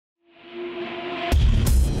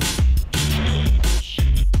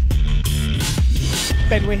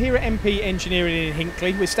Ben, we're here at MP Engineering in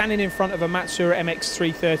Hinckley. We're standing in front of a Matsuura MX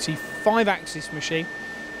 330 5-axis machine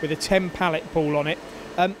with a 10 pallet pull on it.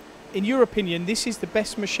 In your opinion, this is the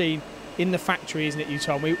best machine in the factory, isn't it, you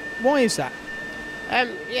told me? Why is that?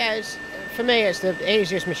 Yeah, for me it's the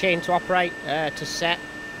easiest machine to operate, to set.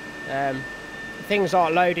 Things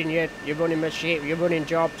like loading your running machine, your running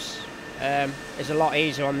jobs is a lot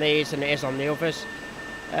easier on these than it is on the others.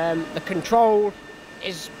 The control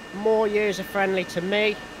is more user-friendly to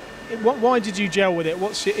me. Why did you gel with it?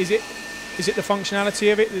 Is it the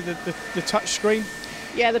functionality of it, the touch screen?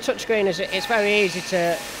 Yeah, the touch screen it's very easy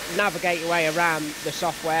to navigate your way around the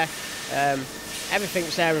software.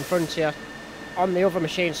 Everything's there in front of you. On the other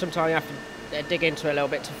machines, sometimes you have to dig into it a little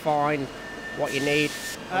bit to find what you need.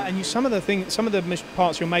 And some of the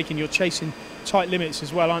parts you're making, you're chasing tight limits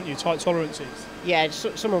as well, aren't you? Tight tolerances. Yeah,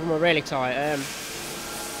 some of them are really tight.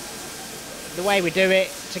 The way we do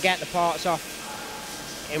it to get the parts off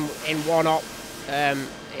in one op,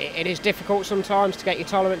 it is difficult sometimes to get your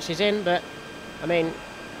tolerances in, but I mean,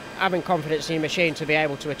 having confidence in your machine to be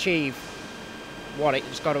able to achieve what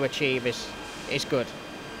it's got to achieve is good.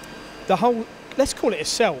 The whole, let's call it a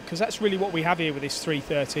cell, because that's really what we have here with this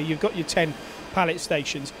 330. You've got your 10 pallet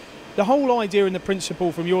stations. The whole idea and the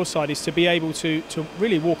principle from your side is to be able to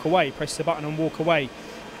really walk away, press the button and walk away.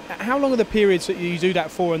 How long are the periods that you do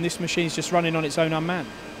that for, and this machine's just running on its own unmanned?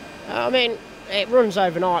 I mean, it runs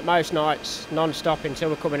overnight most nights, non-stop until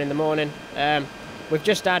we're coming in the morning. We've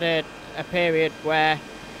just had a period where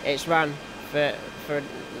it's run for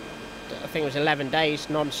I think it was 11 days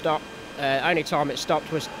non-stop. Only time it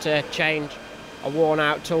stopped was to change a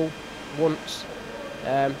worn-out tool once.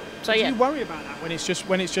 So yeah. Do you worry about that when it's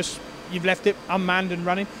just you've left it unmanned and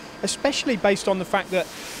running, especially based on the fact that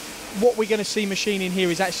what we're going to see machining here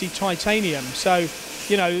is actually titanium? So,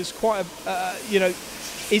 you know, it's quite a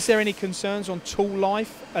is there any concerns on tool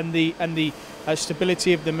life and the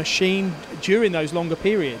stability of the machine during those longer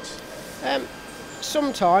periods?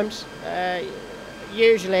 Sometimes,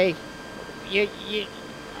 usually,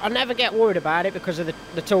 I never get worried about it because of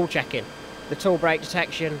the tool checking, the tool break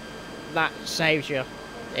detection. That saves you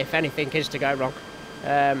if anything is to go wrong.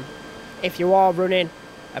 If you are running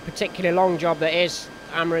a particularly long job that is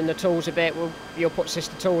hammering the tools a bit, well, you'll put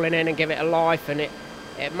sister tooling in and give it a life, and it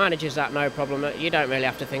manages that no problem. You don't really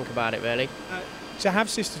have to think about it, really. To have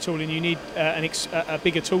sister tooling, you need a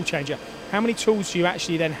bigger tool changer. How many tools do you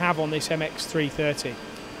actually then have on this MX 330?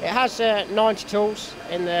 It has 90 tools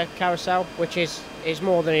in the carousel, which is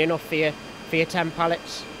more than enough for your 10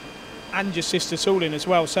 pallets. And your sister tooling as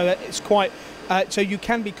well, so that it's quite. So you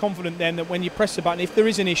can be confident then that when you press the button, if there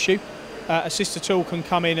is an issue, a sister tool can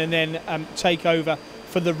come in and then take over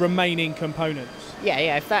for the remaining components.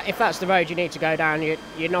 Yeah. If that's the road you need to go down, your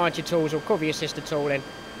 90 tools will cover your sister tooling.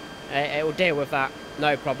 It will deal with that,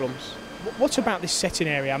 no problems. What about this setting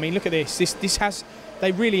area? I mean, look at this.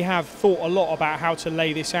 They really have thought a lot about how to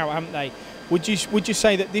lay this out, haven't they? Would you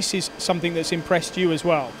say that this is something that's impressed you as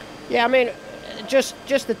well? Yeah, I mean, just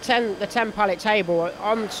the 10 pallet table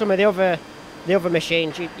on some of the other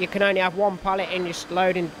machines, you can only have one pallet in your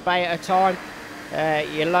loading bay at a time.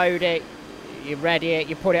 You load it, you ready it,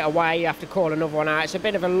 you put it away, you have to call another one out. It's a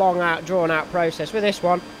bit of a drawn out process. With this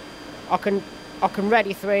one, I can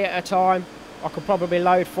ready 3 at a time. I could probably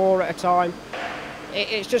load 4 at a time.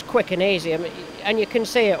 It's just quick and easy. I mean, and you can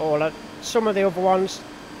see it all. Some of the other ones,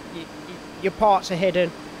 your parts are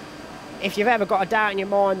hidden. If you've ever got a doubt in your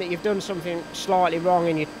mind that you've done something slightly wrong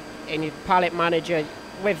in your pallet manager,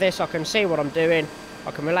 with this I can see what I'm doing.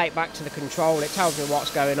 I can relate back to the control. It tells me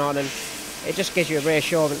what's going on, and it just gives you a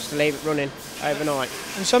reassurance to leave it running overnight.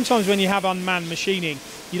 And sometimes when you have unmanned machining,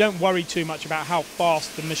 you don't worry too much about how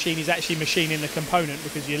fast the machine is actually machining the component,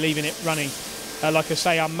 because you're leaving it running, like I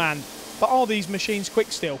say, unmanned. But are these machines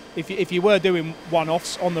quick still? If you were doing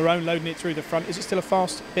one-offs on their own, loading it through the front, is it still a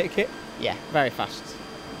fast bit of kit? Yeah, very fast.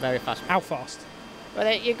 Very fast. How fast?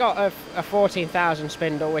 Well, you've got a 14,000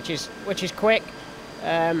 spindle, which is quick.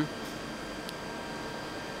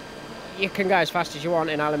 You can go as fast as you want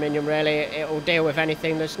in aluminium, really. It will deal with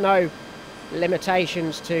anything. There's no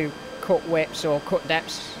limitations to cut widths or cut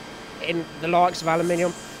depths in the likes of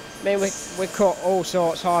aluminium. I mean, we cut all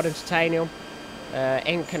sorts, hardened titanium,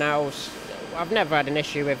 in canals. I've never had an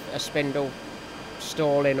issue with a spindle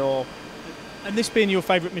stalling or... And this being your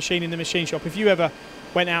favourite machine in the machine shop, if you ever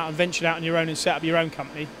went out and ventured out on your own and set up your own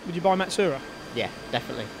company, would you buy Matsuura? Yeah,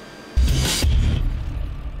 definitely.